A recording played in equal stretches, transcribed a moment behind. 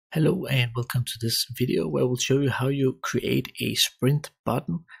Hello and welcome to this video where we'll show you how you create a sprint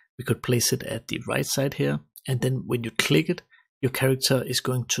button. We could place it at the right side here, and then when you click it, your character is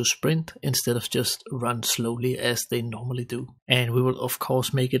going to sprint instead of just run slowly as they normally do. And we will of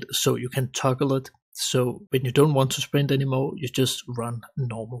course make it so you can toggle it. So when you don't want to sprint anymore, you just run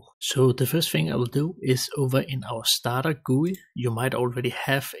normal. So the first thing I will do is over in our starter GUI. You might already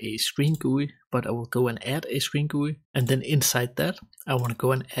have a screen GUI, but I will go and add a screen GUI. And then inside that, I want to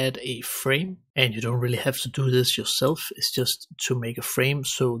go and add a frame. And you don't really have to do this yourself. It's just to make a frame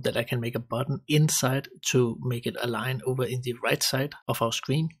so that I can make a button inside to make it align over in the right side of our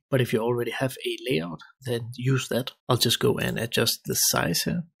screen. But if you already have a layout, then use that. I'll just go and adjust the size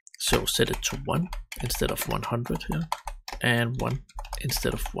here. So set it to 1 instead of 100 here, and 1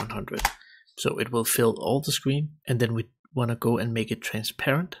 instead of 100. So it will fill all the screen, and then we want to go and make it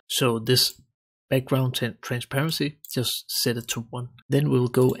transparent. So this background transparency, just set it to 1. Then we will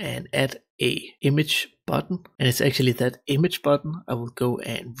go and add a image button, and it's actually that image button I will go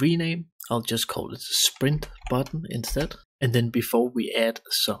and rename. I'll just call it sprint button instead. And then before we add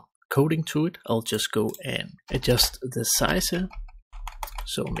some coding to it, I'll just go and adjust the size here.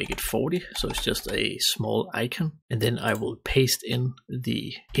 So make it 40, so it's just a small icon, and then I will paste in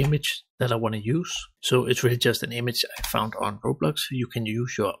the image that I want to use. So it's really just an image I found on Roblox. You can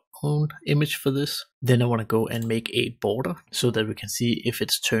use your own image for this. Then I want to go and make a border so that we can see if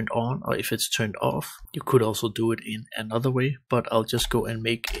it's turned on or if it's turned off. You could also do it in another way, but I'll just go and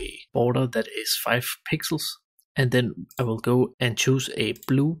make a border that is 5 pixels, and then I will go and choose a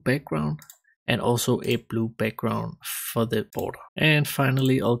blue background and also a blue background for the border. And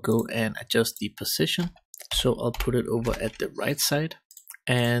finally, I'll go and adjust the position. So I'll put it over at the right side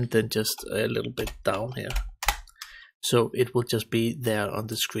and then just a little bit down here. So it will just be there on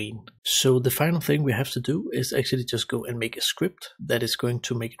the screen. So the final thing we have to do is actually just go and make a script that is going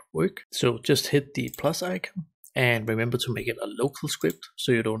to make it work. So just hit the plus icon. And remember to make it a local script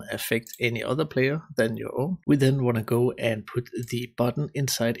so you don't affect any other player than your own. We then want to go and put the button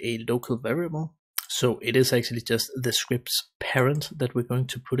inside a local variable. So it is actually just the script's parent that we're going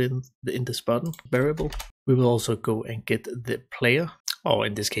to put in this button variable. We will also go and get the player, or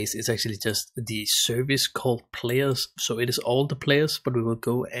in this case it's actually just the service called players. So it is all the players, but we will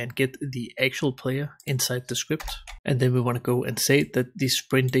go and get the actual player inside the script. And then we want to go and say that the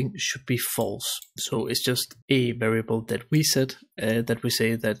sprinting should be false. So it's just a variable that we set, that we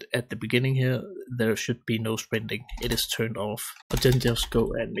say that at the beginning here, there should be no sprinting. It is turned off. But then just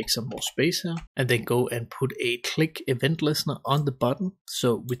go and make some more space here. And then go and put a click event listener on the button.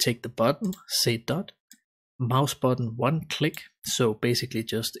 So we take the button, say dot, mouse button 1 click. So basically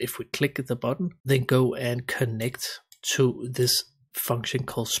just if we click the button, then go and connect to this function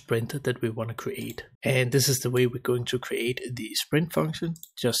called sprint that we want to create. And this is the way we're going to create the sprint function.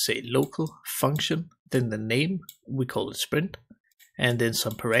 Just say local function, then the name, we call it sprint, and then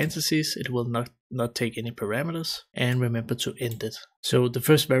some parentheses. It will not take any parameters, and remember to end it. So the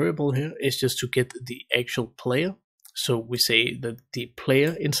first variable here is just to get the actual player. So we say that the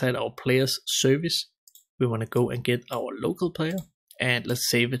player inside our players service, we want to go and get our local player, and let's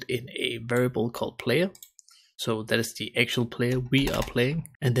save it in a variable called player. So that is the actual player we are playing.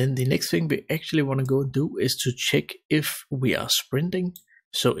 And then the next thing we actually want to go and do is to check if we are sprinting.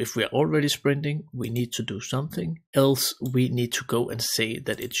 So if we are already sprinting, we need to do something. Else we need to go and say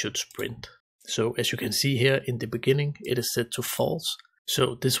that it should sprint. So as you can see here in the beginning, it is set to false.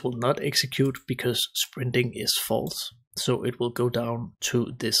 So this will not execute because sprinting is false. So it will go down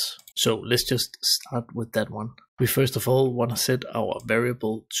to this. So let's just start with that one. We first of all want to set our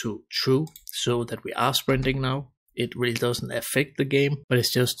variable to true so that we are sprinting now. It really doesn't affect the game, but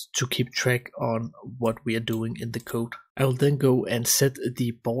it's just to keep track on what we are doing in the code. I will then go and set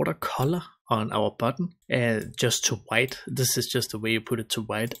the border color on our button and just to white. This is just the way you put it to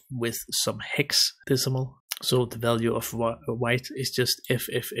white with some hex decimal. So the value of white is just F.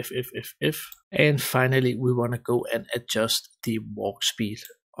 And finally, we want to go and adjust the walk speed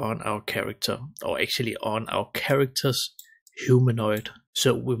on our character, or actually on our character's humanoid.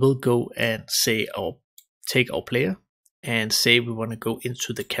 So we will go and say take our player and say we want to go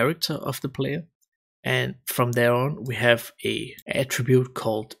into the character of the player. And from there on, we have a attribute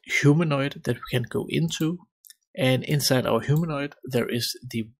called humanoid that we can go into. And inside our humanoid, there is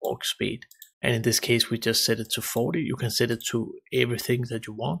the walk speed. And in this case, we just set it to 40. You can set it to everything that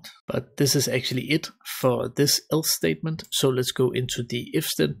you want. But this is actually it for this else statement. So let's go into the if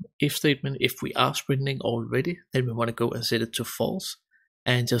statement. If we are sprinting already, then we want to go and set it to false.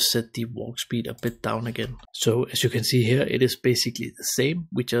 And just set the walk speed a bit down again. So as you can see here, it is basically the same.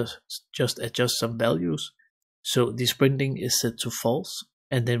 We just adjust some values. So the sprinting is set to false.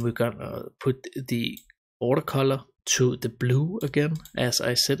 and then we're gonna put the border color to the blue again as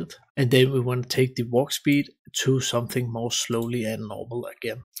I set it, and then we want to take the walk speed to something more slowly and normal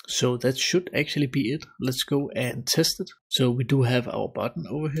again. So that should actually be it. Let's go and test it. So we do have our button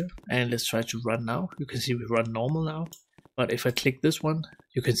over here, and let's try to run now. You can see we run normal now, but if I click this one,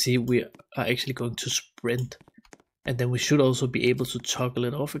 you can see we are actually going to sprint, and then we should also be able to toggle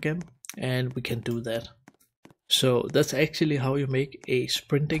it off again, and we can do that. So that's actually how you make a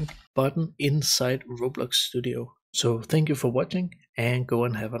sprinting button inside Roblox Studio. So thank you for watching, and go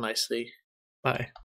and have a nice day. Bye.